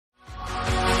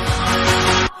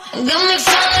Got me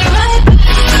feeling right.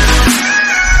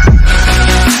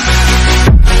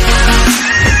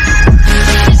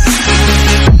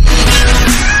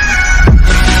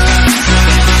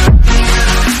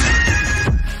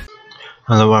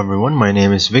 Hello everyone, my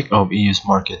name is Vic of EU's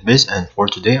Market Biz, and for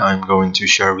today I'm going to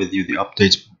share with you the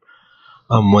updates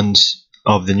once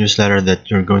of the newsletter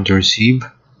that you're going to receive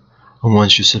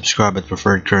once you subscribe at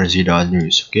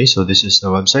preferredcurrency.news. Okay, so this is the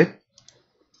website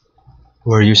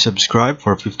where you subscribe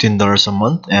for $15 a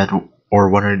month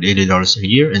or $180 a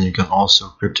year, and you can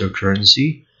also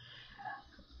cryptocurrency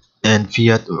and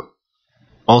fiat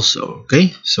also.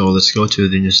 Okay, so let's go to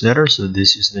the newsletter. So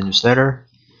this is the newsletter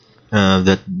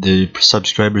that the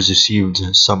subscribers received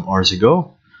some hours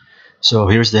ago. So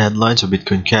here's the headline. So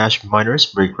Bitcoin Cash miners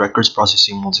break records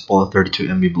processing multiple 32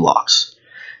 MB blocks.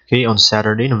 Okay, on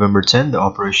Saturday, November 10, the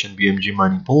Operation BMG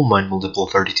mining pool mined multiple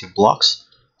 32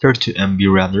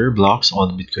 MB blocks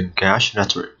on the Bitcoin Cash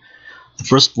network. The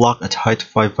first block at height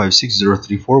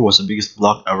 556034 was the biggest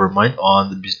block ever mined on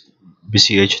the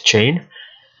BCH chain,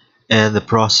 and the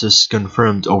process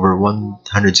confirmed over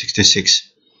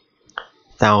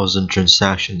 166,000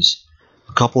 transactions.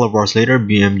 A couple of hours later,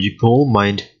 BMG pool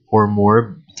mined 4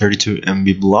 more 32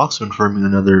 MB blocks, confirming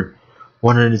another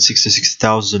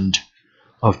 166,000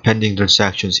 of pending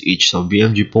transactions each. So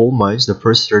BMG pool mines the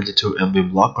first 32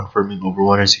 MB block, confirming over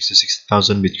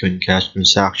 166,000 Bitcoin Cash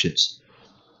transactions.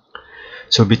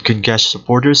 So Bitcoin Cash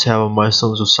supporters have a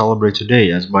milestone to celebrate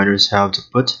today, as miners have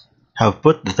put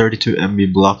the 32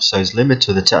 MB block size limit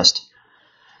to the test.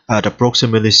 At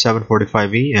approximately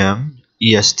 7:45 a.m.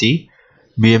 EST,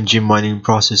 BMG mining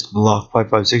processed block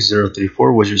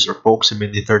 556034, which is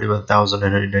approximately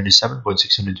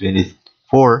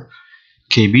 31,997.624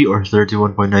 KB or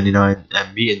 31.99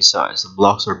 MB in size. The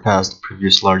blocks surpassed the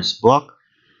previous largest block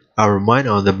ever mined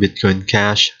on the Bitcoin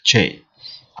Cash chain,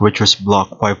 which was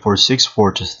block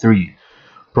 54643,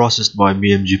 processed by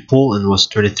BMG pool and was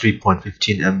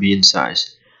 23.15 MB in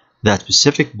size. That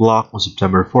specific block on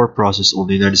September 4 processed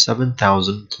only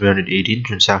 97,318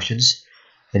 transactions,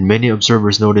 and many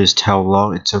observers noticed how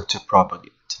long it took to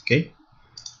propagate. Okay,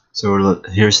 so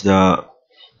here's the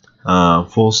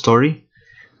full story.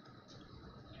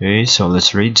 Okay, so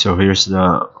let's read. So here's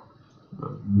the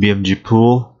BMG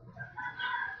pool,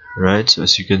 right? So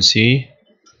as you can see,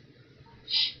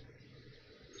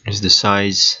 here's the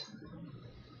size.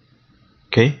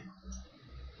 Okay,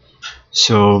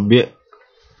 so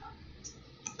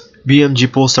BMG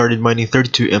pool started mining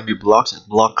 32 MB blocks at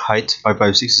block height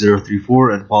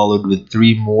 556034 and followed with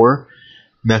 3 more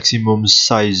maximum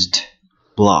sized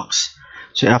blocks.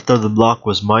 So after the block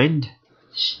was mined,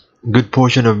 a good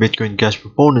portion of Bitcoin Cash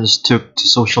proponents took to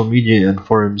social media and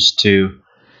forums to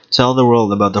tell the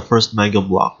world about the first mega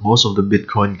block. Most of the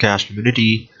Bitcoin Cash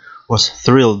community was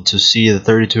thrilled to see the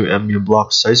 32 MB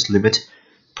block size limit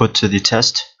put to the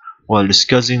test. While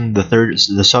discussing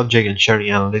the subject and sharing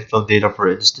analytical data, for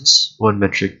instance, one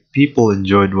metric people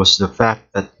enjoyed was the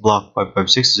fact that block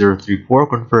 556034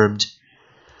 confirmed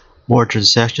more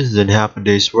transactions than half a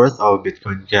day's worth of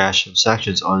Bitcoin Cash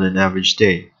transactions on an average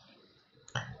day.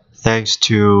 Thanks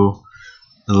to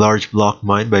the large block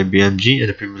mined by BMG and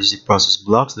the previously processed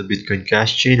blocks, the Bitcoin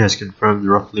Cash chain has confirmed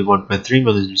roughly 1.3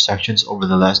 million transactions over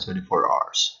the last 24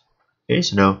 hours. Okay,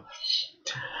 so now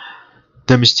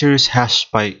the mysterious hash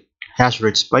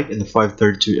rate spike in the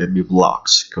 532 MB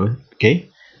blocks. Okay,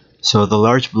 so the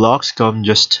large blocks come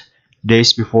just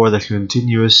days before the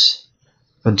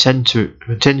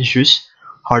contentious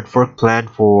hard fork planned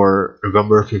for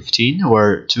November 15,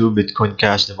 where 2 Bitcoin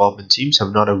Cash development teams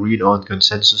have not agreed on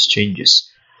consensus changes.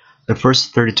 The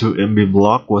first 32 MB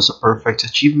block was a perfect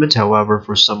achievement. However,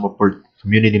 for some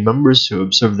community members who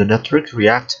observed the network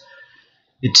react,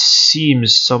 it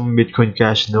seems some Bitcoin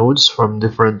Cash nodes from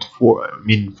 4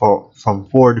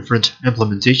 different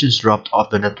implementations dropped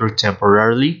off the network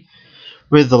temporarily,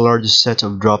 with the largest set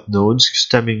of dropped nodes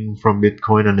stemming from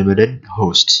Bitcoin Unlimited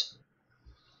hosts.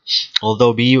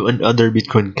 Although BU and other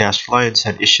Bitcoin Cash clients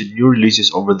had issued new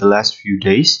releases over the last few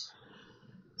days,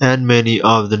 and many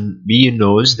of the BU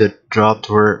nodes that dropped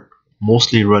were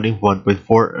mostly running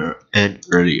 1.4 and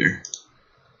earlier.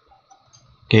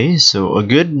 Okay, so a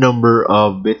good number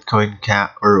of Bitcoin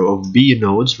of BU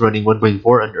nodes running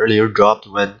 1.4 and earlier dropped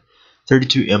when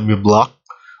 32 MB block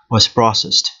was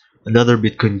processed. Another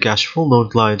Bitcoin Cash full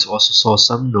node clients also saw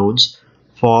some nodes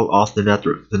fall off the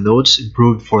network. The nodes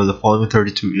improved for the following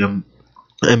 32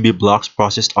 MB blocks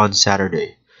processed on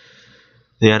Saturday.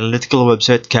 The analytical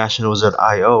website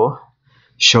cashnodes.io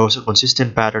shows a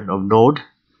consistent pattern of BU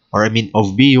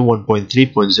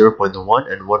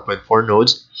 1.3.0.1 and 1.4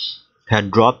 nodes had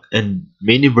dropped, and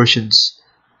many versions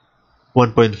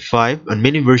 1.5 and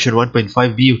mini version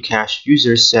 1.5 BU cache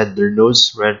users said their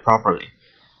nodes ran properly.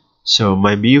 So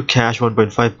my BU cache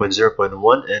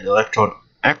 1.5.0.1 and Electron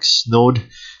X node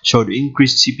showed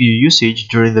increased CPU usage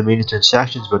during the mini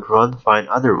transactions but run fine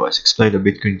otherwise, explained a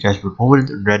Bitcoin Cash proponent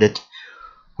on Reddit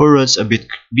who runs a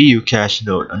BU cache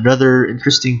node. Another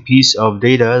interesting piece of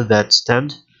data that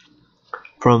stemmed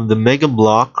from the mega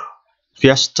block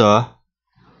Fiesta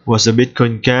was the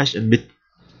Bitcoin Cash and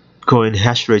Bitcoin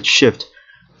hash rate shift.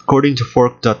 According to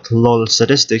fork.lol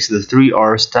statistics, the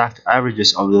 3R stacked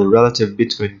averages of the relative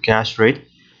Bitcoin Cash rate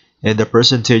and the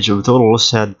percentage of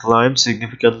totals had climbed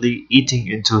significantly, eating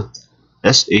into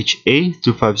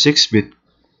SHA-256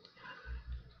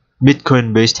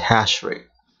 Bitcoin-based hash rate.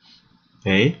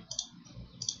 Okay,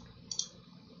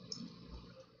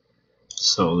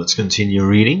 so let's continue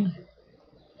reading.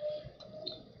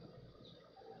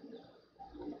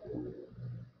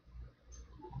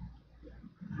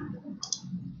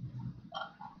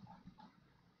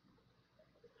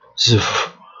 So,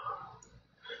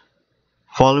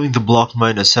 following the block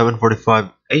mine at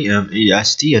 7:45 a.m.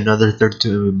 EST, another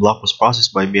 32 MB block was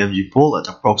processed by BMG pool at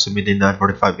approximately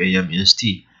 9:45 a.m.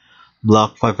 EST.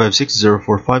 Block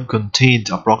 556045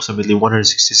 contained approximately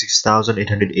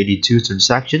 166,882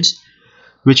 transactions,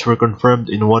 which were confirmed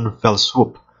in one fell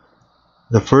swoop.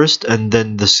 The first and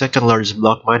then the second largest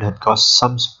block mine had caused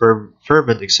some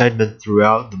fervent excitement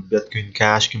throughout the Bitcoin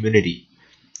Cash community,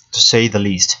 to say the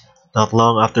least. Not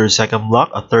long after the second block,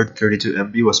 a third 32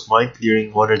 MB was mined,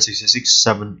 clearing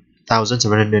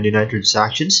 166,799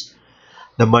 transactions.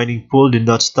 The mining pool did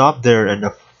not stop there, and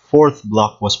a fourth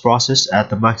block was processed at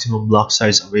the maximum block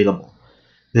size available.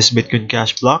 This Bitcoin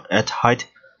Cash block at height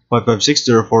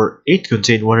 556048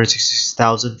 contained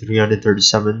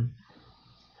 166,337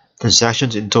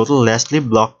 transactions in total. Lastly,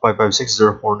 block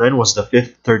 556049 was the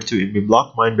fifth 32 MB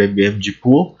block mined by BMG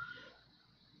pool,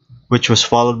 which was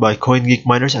followed by CoinGeek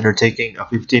miners undertaking a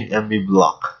 15 MB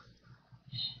block.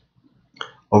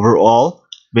 Overall,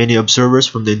 many observers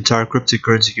from the entire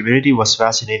cryptocurrency community was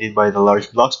fascinated by the large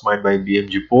blocks mined by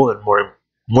BMG pool, and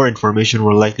more information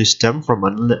will likely stem from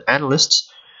analysts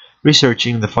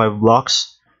researching the 5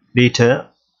 blocks data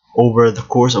over the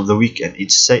course of the weekend.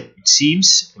 It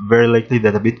seems very likely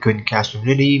that the Bitcoin Cash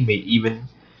community may even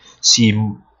see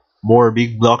more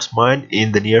big blocks mined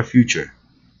in the near future.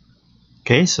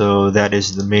 Okay, so that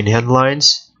is the main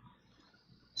headlines.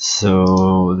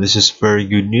 So this is very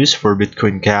good news for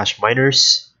Bitcoin Cash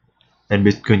miners and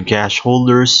Bitcoin Cash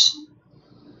holders.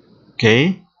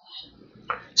 Okay,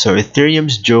 so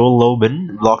Ethereum's Joe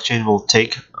Lubin blockchain will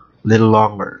take a little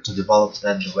longer to develop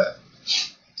than the web.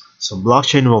 So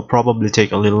blockchain will probably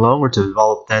take a little longer to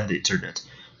develop than the internet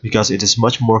because it is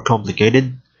much more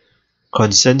complicated.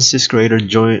 Consensus creator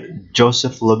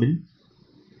Joseph Lubin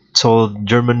told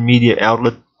German media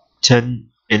outlet 10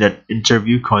 in an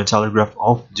interview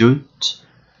Cointelegraph Dude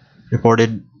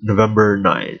reported November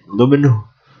 9. Lubin,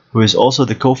 who is also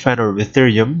the co-founder of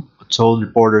Ethereum, told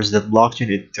reporters that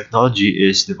blockchain technology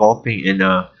is developing in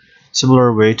a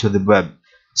similar way to the web,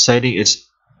 citing its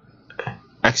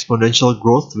exponential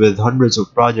growth with hundreds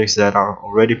of projects that are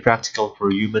already practical for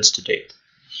humans to date.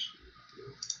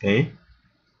 Okay.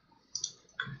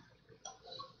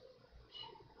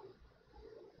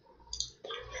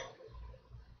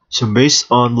 So based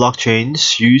on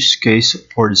blockchain's use case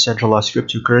for decentralized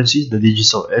cryptocurrencies, the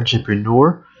digital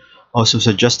entrepreneur also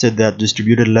suggested that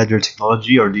distributed ledger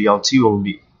technology, or DLT, will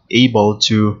be able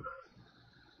to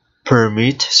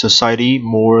permeate society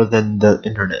more than the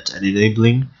internet and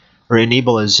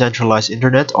enable a centralized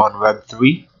internet on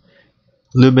Web3.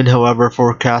 Lubin, however,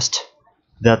 forecast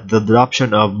that the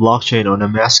adoption of blockchain on a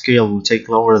mass scale will take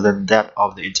longer than that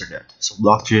of the internet. So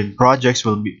blockchain projects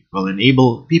will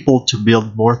enable people to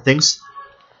build more things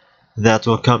that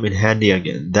will come in handy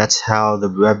again. That's how the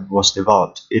web was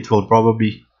developed. It will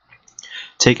probably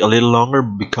take a little longer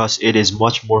because it is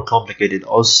much more complicated.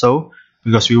 Also,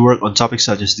 because we work on topics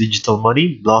such as digital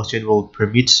money, blockchain will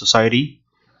permeate society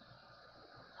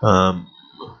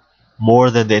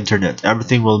more than the internet.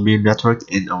 Everything will be networked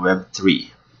in a Web3.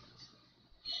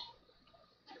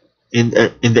 In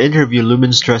the interview,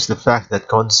 Lubin stressed the fact that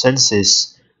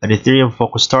Consensus, an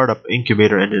Ethereum-focused startup,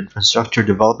 incubator, and infrastructure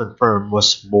development firm,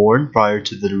 was born prior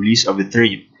to the release of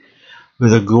Ethereum,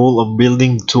 with the goal of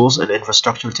building tools and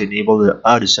infrastructure to enable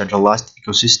a decentralized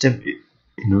ecosystem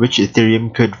in which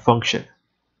Ethereum could function.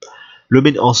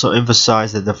 Lubin also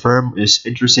emphasized that the firm is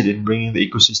interested in bringing the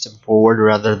ecosystem forward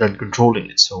rather than controlling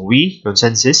it. So we,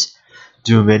 Consensus,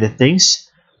 do many things,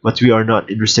 but we are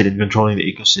not interested in controlling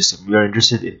the ecosystem. We are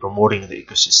interested in promoting the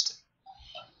ecosystem.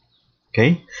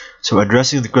 Okay, so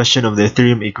addressing the question of the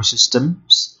Ethereum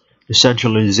ecosystems,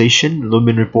 decentralization,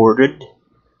 Lubin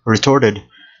retorted,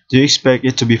 do you expect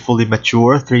it to be fully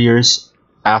mature 3 years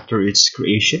after its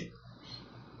creation?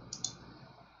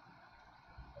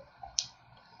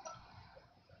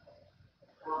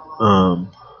 Um,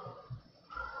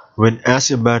 when asked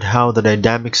about how the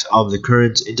dynamics of the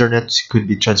current internet could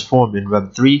be transformed in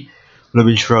Web 3,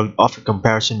 Lubin shrugged off a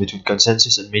comparison between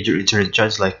consensus and major internet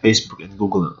giants like Facebook and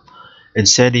Google,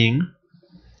 instead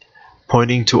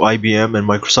pointing to IBM and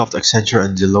Microsoft, Accenture,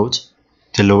 and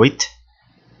Deloitte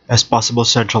as possible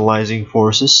centralizing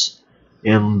forces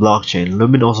in blockchain.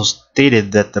 Lubin also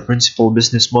stated that the principal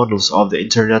business models of the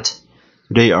internet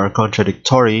today are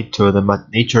contradictory to the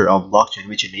nature of blockchain,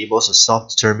 which enables a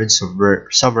self-determined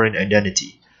sovereign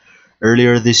identity.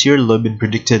 Earlier this year, Lubin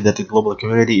predicted that the global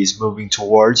community is moving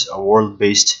towards a world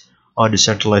based on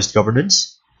decentralized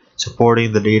governance,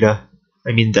 supporting the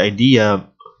idea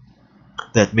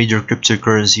that major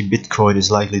cryptocurrency Bitcoin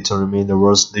is likely to remain the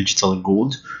world's digital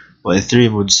gold, while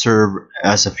Ethereum would serve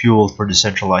as a fuel for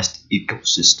decentralized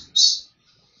ecosystems.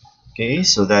 Okay,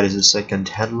 so that is the second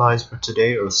headlines for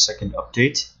today, or the second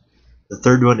update. The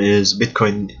third one is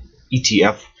Bitcoin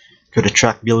ETF could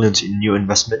attract billions in new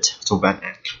investment to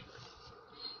VanEck.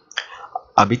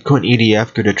 A Bitcoin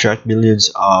ETF could attract millions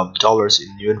of dollars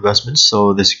in new investments,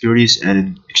 so the Securities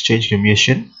and Exchange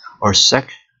Commission, or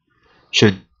SEC,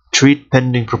 should treat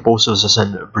pending proposals as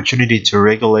an opportunity to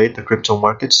regulate the crypto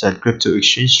market, said crypto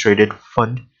exchange traded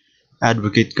fund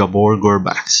advocate Gabor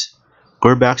Gorbaks.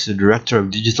 Gorbaks, the director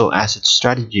of digital asset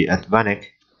strategy at VanEck,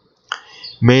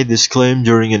 made this claim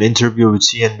during an interview with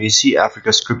CNBC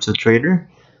Africa's Crypto Trader.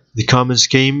 The comments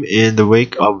came in the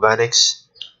wake of VanEck's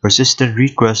persistent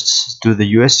requests to the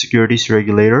U.S. securities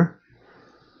regulator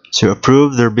to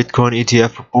approve their Bitcoin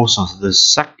ETF proposals. The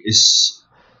SEC is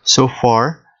so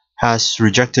far has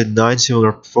rejected 9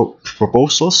 similar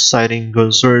proposals, citing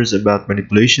concerns about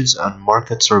manipulations and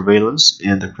market surveillance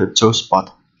in the crypto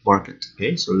spot market.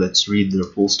 Okay, so let's read the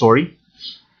full story.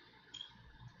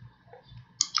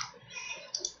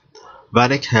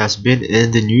 VanEck has been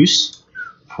in the news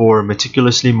for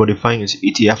meticulously modifying its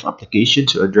ETF application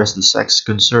to address the SEC's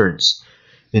concerns.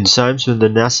 In times when the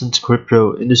nascent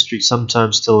crypto industry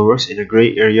sometimes still works in a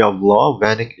gray area of law,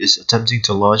 VanEck is attempting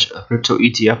to launch a crypto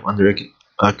ETF under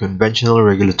a conventional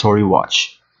regulatory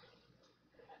watch.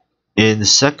 If the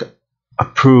SEC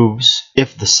approves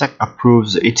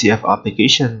the ETF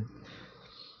application,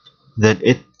 then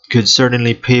it could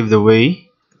certainly pave the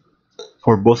way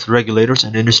for both regulators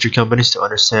and industry companies to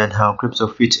understand how crypto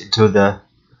fits into the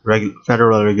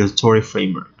federal regulatory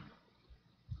framework.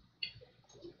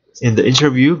 In the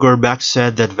interview, Gorbak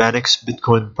said that VanEck's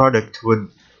Bitcoin product would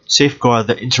safeguard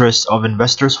the interests of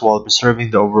investors while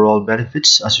preserving the overall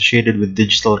benefits associated with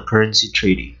digital currency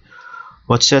trading.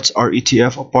 What sets our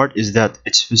ETF apart is that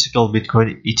it's physical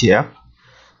Bitcoin ETF,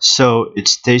 so it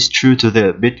stays true to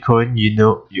the Bitcoin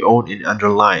you own in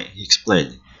underlying, he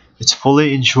explained. It's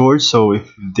fully insured, so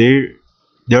if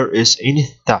there is any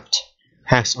theft,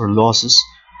 hacks, or losses,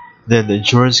 then the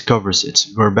insurance covers it.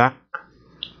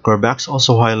 Gorbaks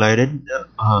also highlighted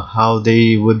how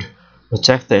they would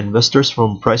protect the investors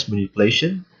from price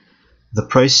manipulation. The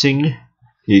pricing,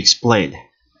 he explained,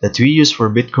 that we use for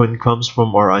Bitcoin comes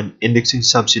from our indexing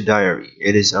subsidiary.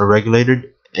 It is a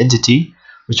regulated entity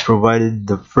which provided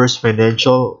the first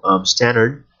financial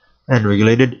standard and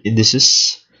regulated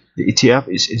indices. The ETF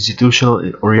is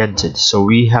institutional oriented, so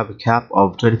we have a cap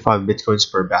of 25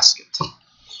 Bitcoins per basket.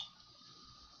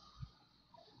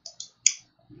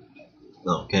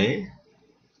 Okay.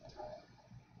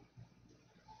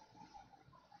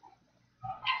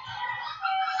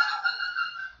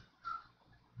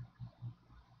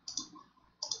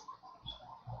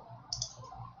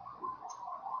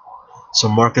 So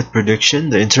market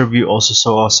prediction. The interview also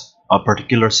saw us a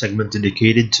particular segment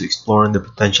dedicated to exploring the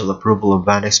potential approval of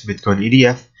VanEck's Bitcoin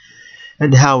ETF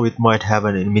and how it might have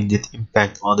an immediate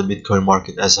impact on the Bitcoin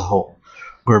market as a whole.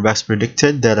 Gorbaks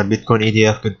predicted that a Bitcoin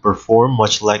ETF could perform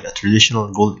much like a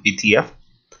traditional gold ETF.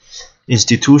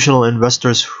 Institutional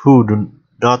investors who do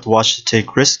not wish to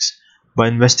take risks by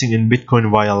investing in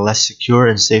Bitcoin via less secure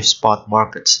and safe spot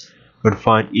markets could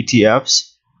find ETFs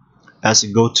as a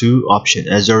go-to option.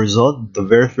 As a result, the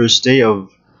very first day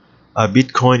of a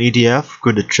Bitcoin ETF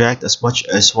could attract as much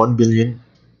as $1 billion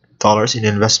in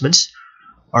investments.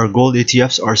 Our gold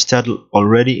ETFs are still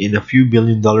already in a few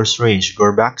billion dollars range,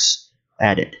 Gorbaks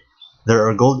added. There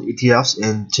are gold ETFs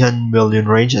in 10 million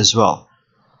range as well.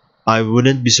 I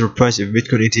wouldn't be surprised if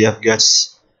Bitcoin ETF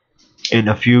gets in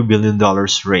a few billion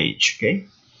dollars range. Okay,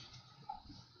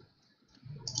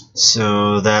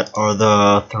 so that are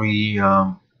the three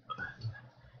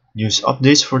news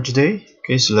updates for today.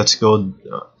 Okay, so let's go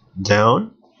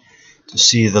down to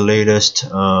see the latest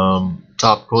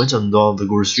top coins on all the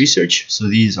Guru's research. So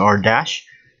these are Dash,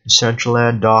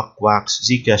 Decentraland, Doc, Wax,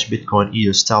 Zcash, Bitcoin,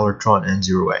 EOS, Stellar, Tron, and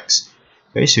 0x.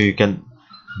 Okay, so you can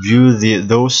view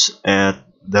those at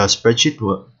the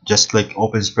spreadsheet. Just click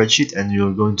Open Spreadsheet, and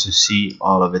you're going to see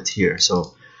all of it here.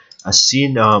 So as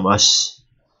seen, as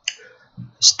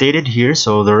stated here,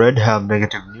 so the red have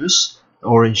negative news,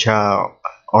 orange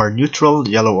are neutral,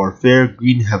 yellow are fair,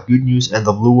 green have good news, and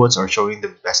the blue ones are showing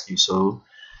the best news. So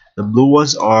the blue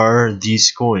ones are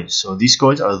these coins. So these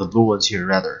coins are the blue ones here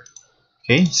rather.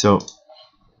 Okay, so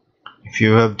if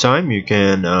you have time, you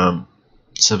can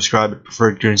subscribe at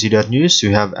preferredcurrency.news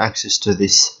to have access to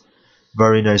this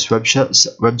very nice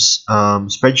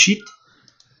spreadsheet.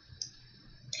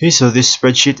 Okay, so this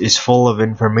spreadsheet is full of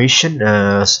information,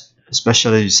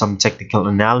 especially some technical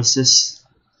analysis,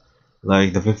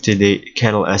 like the 50-day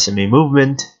candle SMA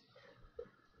movement,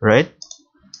 right?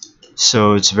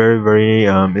 So it's very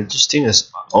interesting.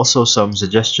 As also some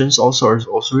suggestions also are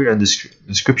also here in the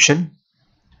description.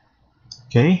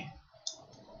 Okay,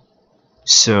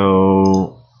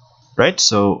 so right,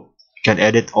 so you can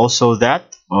edit also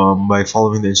that by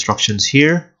following the instructions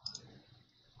here.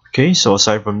 Okay, so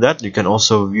aside from that, you can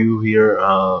also view here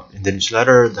in the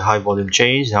newsletter the high volume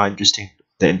change, the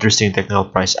interesting technical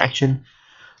price action,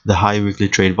 the high weekly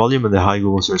trade volume, and the high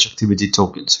Google search activity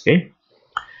tokens. Okay,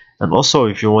 and also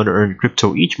if you want to earn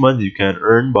crypto each month, you can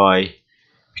earn by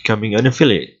becoming an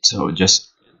affiliate. So just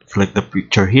click the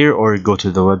picture here or go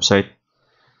to the website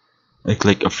and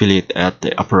click affiliate at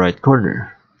the upper right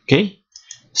corner. Okay,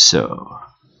 so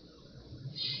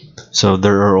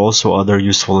there are also other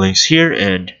useful links here,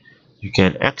 and you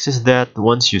can access that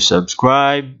once you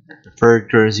subscribe at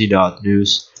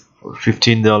preferredcurrency.news for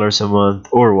 $15 a month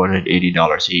or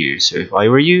 $180 a year. So if I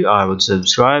were you, I would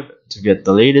subscribe to get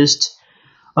the latest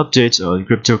updates on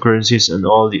cryptocurrencies and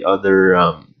all the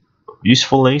other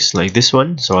useful links like this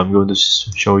one. So I'm going to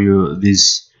show you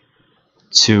these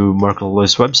two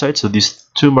marketplace websites. So these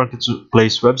two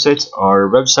marketplace websites are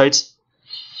websites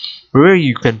where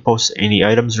you can post any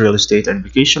items, real estate, and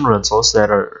vacation rentals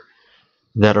that are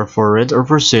for rent or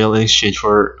for sale in exchange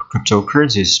for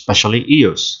cryptocurrencies, especially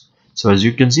EOS. So as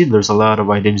you can see, there's a lot of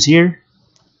items here,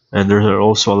 and there are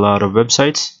also a lot of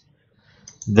websites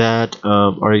that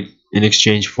are in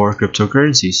exchange for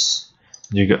cryptocurrencies.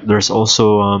 There's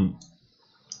also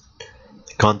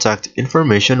contact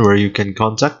information where you can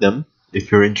contact them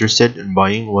if you're interested in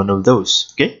buying one of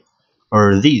those. Okay,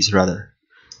 or these rather,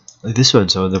 like this one.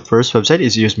 So the first website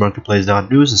is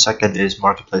usmarketplace.news, the second is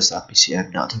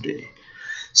marketplace.pcn.today.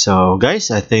 So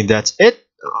guys, I think that's it.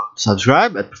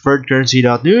 Subscribe at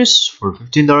preferredcurrency.news for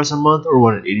 $15 a month or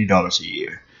 $180 a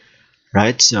year.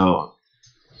 Right, so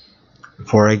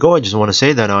before I go, I just want to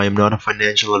say that I am not a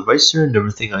financial advisor, and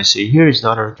everything I say here is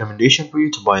not a recommendation for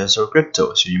you to buy and sell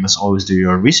crypto. So you must always do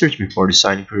your research before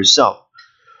deciding for yourself.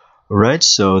 Alright,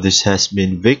 so this has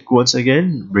been Vic once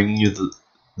again, bringing you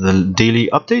the daily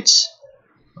updates.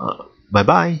 Bye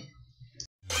bye.